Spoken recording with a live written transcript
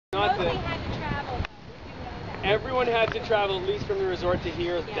Not that everyone had to travel at least from the resort to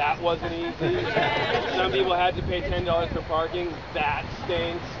here. That wasn't easy. Some people had to pay $10 for parking. That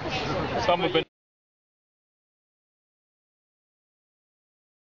stinks. Some have been.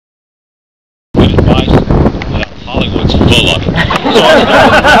 Advice that Hollywood's full of it. So I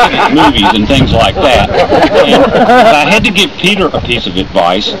started looking at movies and things like that. And if I had to give Peter a piece of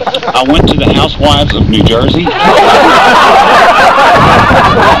advice, I went to the Housewives of New Jersey.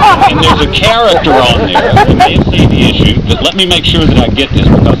 And there's a character on there, you may have seen the issue, but let me make sure that I get this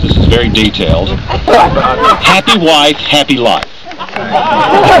because this is very detailed. Happy wife, happy life.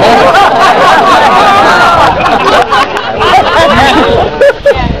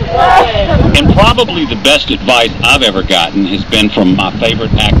 And probably the best advice I've ever gotten has been from my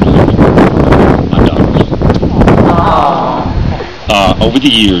favorite actor, my daughters. Over the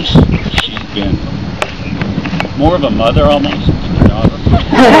years, she's been more of a mother almost than a daughter.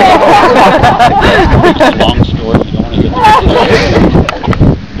 It's a long story, you don't want to get the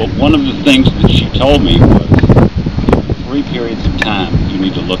details. But one of the things that she told me was 3 periods of time you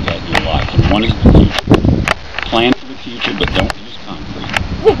need to look at in your life. And one is the future. Plan for the future, but don't use concrete.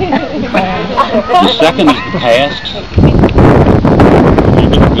 The second is the past.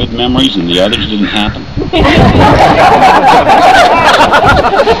 Remember the good memories and the others didn't happen.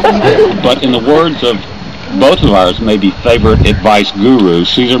 But in the words of both of ours maybe favorite advice guru,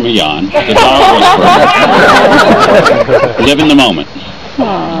 Cesar Millan, the dog whisperer, live in the moment.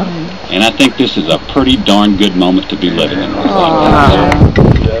 And I think this is a pretty darn good moment to be living in.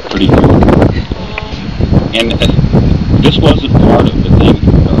 Pretty good. And this wasn't part of the thing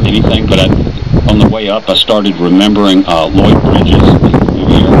or anything, but on the way up I started remembering Lloyd Bridges in the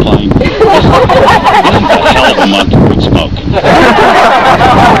movie Airplane. This is a hell of a month to quit smoking.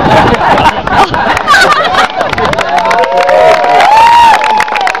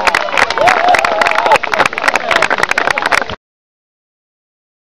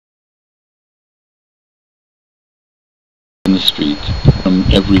 In the street, from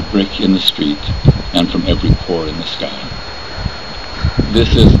every brick in the street, and from every pore in the sky.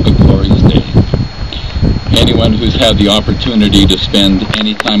 This is a glorious day. Anyone who's had the opportunity to spend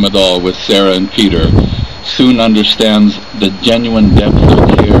any time at all with Sara and Peter soon understands the genuine depth of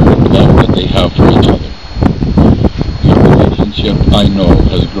care and love that they have for each other. Your relationship, I know,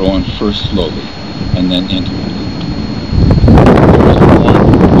 has grown first slowly and then intimately. There is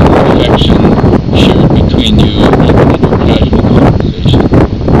warmth and affection shared between you even in your casual conversation.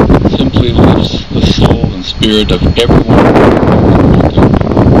 It simply lifts the soul and spirit of everyone.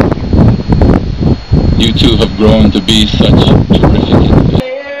 You two have grown to be such terrific individuals.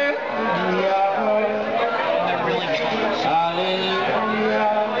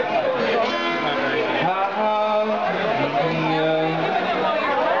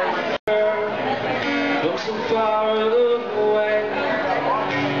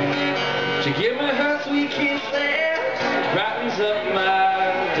 To give me her sweet kiss that brightens up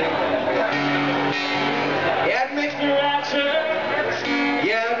my day. Yeah, it makes me righteous.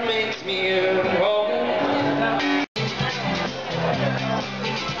 Yeah, it makes me whole.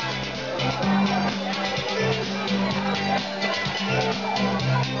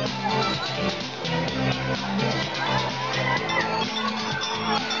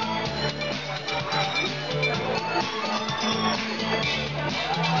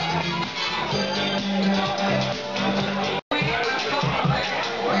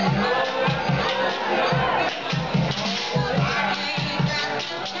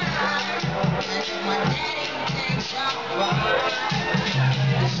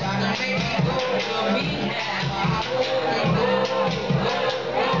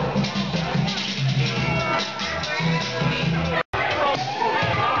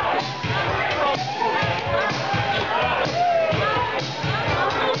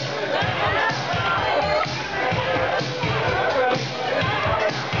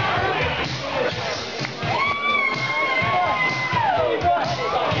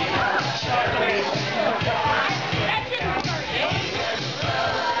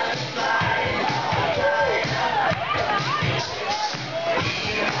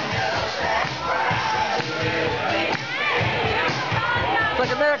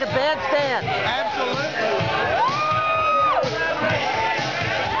 Like American Bandstand. Absolutely.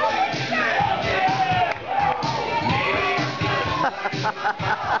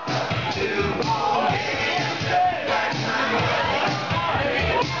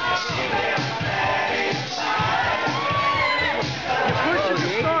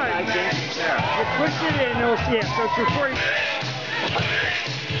 You push it in, it'll see it. So it's recording.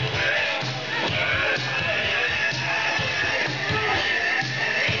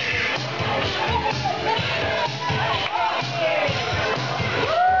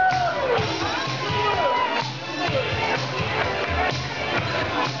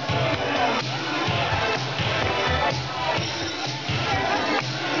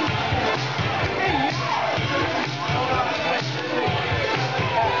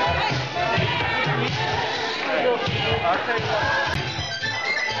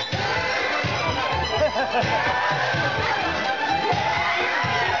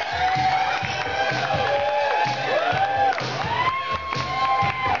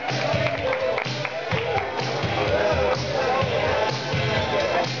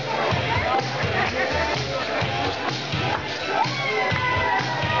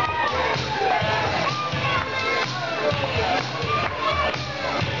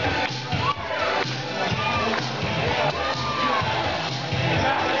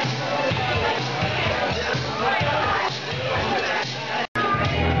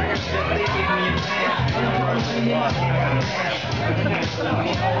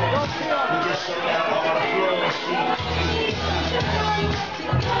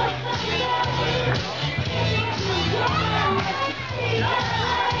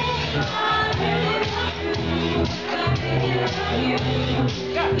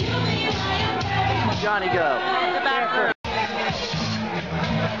 Johnny go.